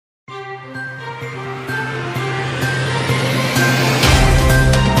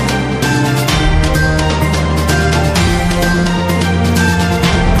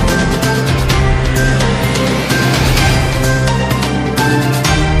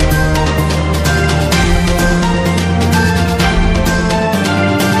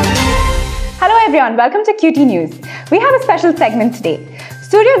Surya and welcome to QT News. We have a special segment today.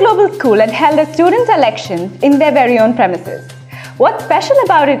 Surya Global School had held a student elections in their very own premises. What's special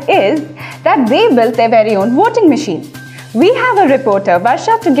about it is that they built their very own voting machine. We have a reporter,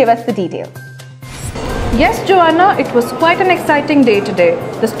 Varsha, to give us the details. Yes, Joanna, it was quite an exciting day today.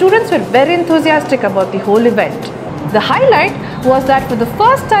 The students were very enthusiastic about the whole event. The highlight was that for the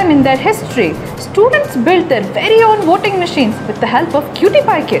first time in their history, students built their very own voting machines with the help of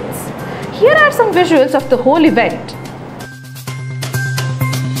QtPi kits. Here are some visuals of the whole event.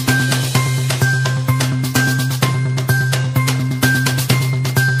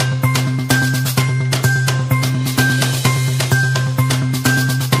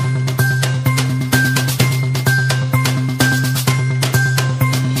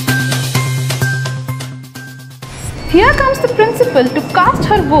 Here comes the principal to cast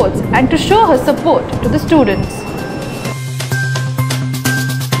her votes and to show her support to the students.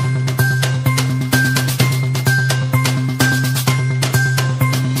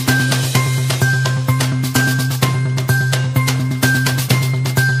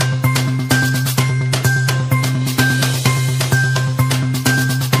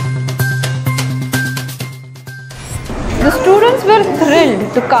 The students were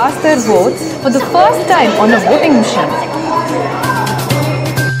thrilled to cast their votes for the first time on a voting machine.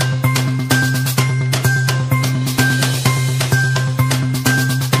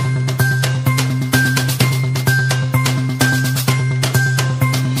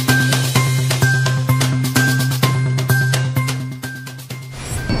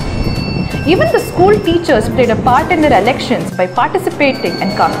 Even the school teachers played a part in their elections by participating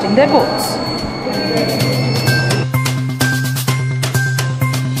and casting their votes.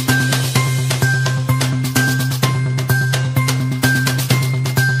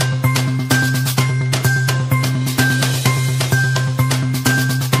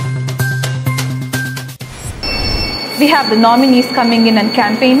 We have the nominees coming in and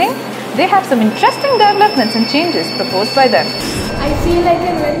campaigning. They have some interesting developments and changes proposed by them. I feel like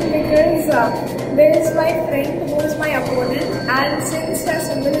I win because there is my friend who is my opponent, and since her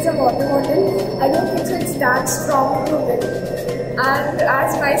symbol is a water bottle, I don't think so it's that strong to win. And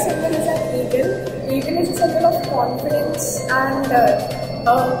as my symbol is an eagle is a symbol of confidence and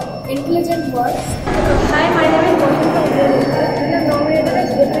intelligent work. Hi, my name is Mohan from Surya and I am nominated as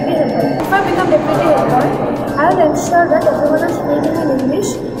Deputy Head. If I become Deputy Head, I will ensure that everyone is speaking in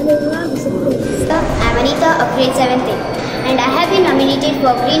English and everyone is disciplined. I am Anita of grade 7th and I have been nominated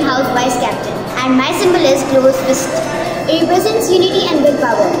for Greenhouse Vice Captain. And my symbol is closed fist. It represents unity and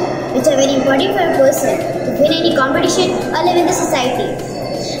willpower, which are very important for a person to win any competition or live in the society.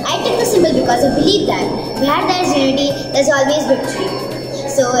 I took the symbol because I believe that where there is unity, there is always victory.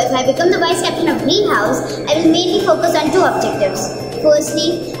 So if I become the Vice Captain of Greenhouse, I will mainly focus on two objectives.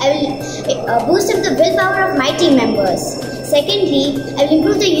 Firstly, I will boost up the willpower of my team members. Secondly, I will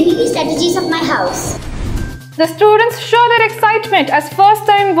improve the unity strategies of my house. The students show their excitement as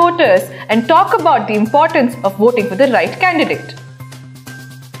first-time voters and talk about the importance of voting for the right candidate.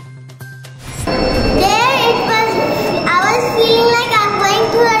 I was feeling like I'm going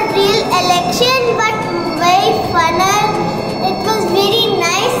to a real election, but very funner. It was very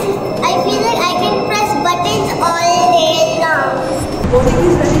nice. I feel like I can press buttons all day long. Voting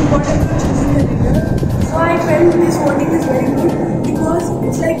is very important for choosing the leader. So I felt this voting is very good because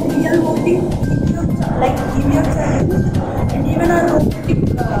it's like real voting, like EVMs are used, and even a robotic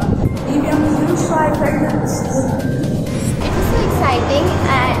EVM is used. So I felt that this is good. It was so exciting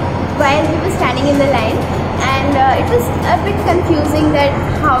while we were standing in the line, and it was a bit confusing that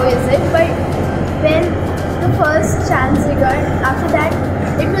how is it, but when the first chance we got, after that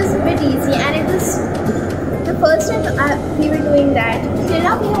it was a bit easy, and it was the first time we were doing that. Till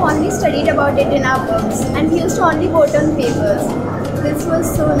now we have only studied about it in our books and we used to only vote on papers. This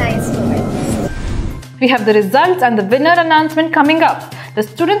was so nice for me. We have the results and the winner announcement coming up. The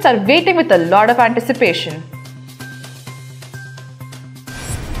students are waiting with a lot of anticipation.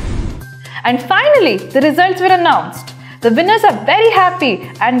 And finally, the results were announced. The winners are very happy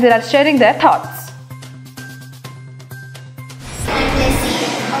and they are sharing their thoughts.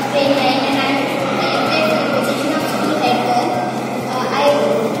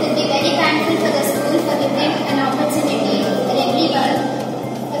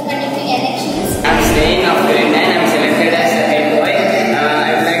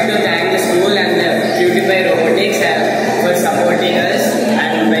 QtPi Robotics for supporting us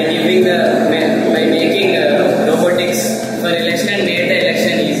and by making robotics for election and made the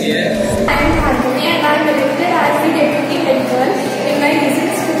election easier. And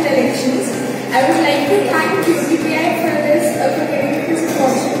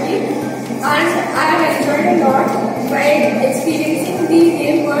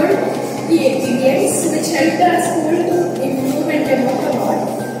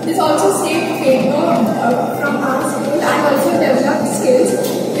This also saved paper from our school and also developed skills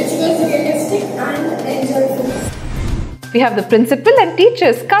which was realistic and enjoyable. We have the principal and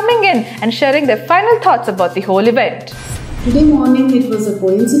teachers coming in and sharing their final thoughts about the whole event. Today morning it was a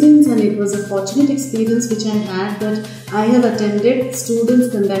coincidence and it was a fortunate experience which I had that I have attended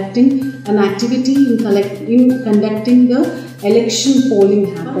students conducting an activity in conducting the election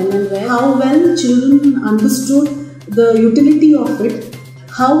polling happened, and how well children understood the utility of it,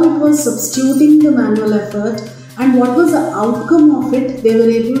 how it was substituting the manual effort, and what was the outcome of it they were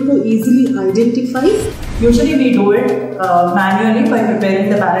able to easily identify. Usually we do it manually by preparing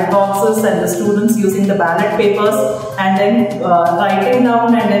the ballot boxes and the students using the ballot papers and then writing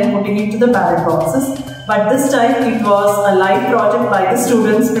down and then putting it to the ballot boxes. But this time it was a live project by the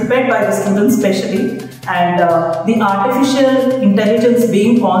students, prepared by the students specially, and the artificial intelligence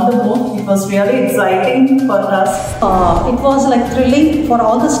being on the move, it was really exciting for us. It was like thrilling for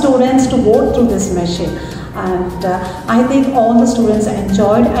all the students to go through this machine. And I think all the students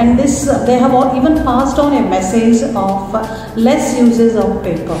enjoyed, and this they have all even passed on a message of less uses of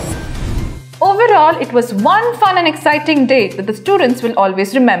paper. Overall, it was one fun and exciting day that the students will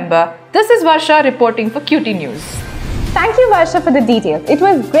always remember. This is Varsha reporting for QT News. Thank you, Varsha, for the details. It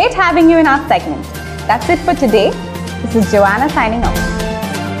was great having you in our segment. That's it for today. This is Joanna signing off.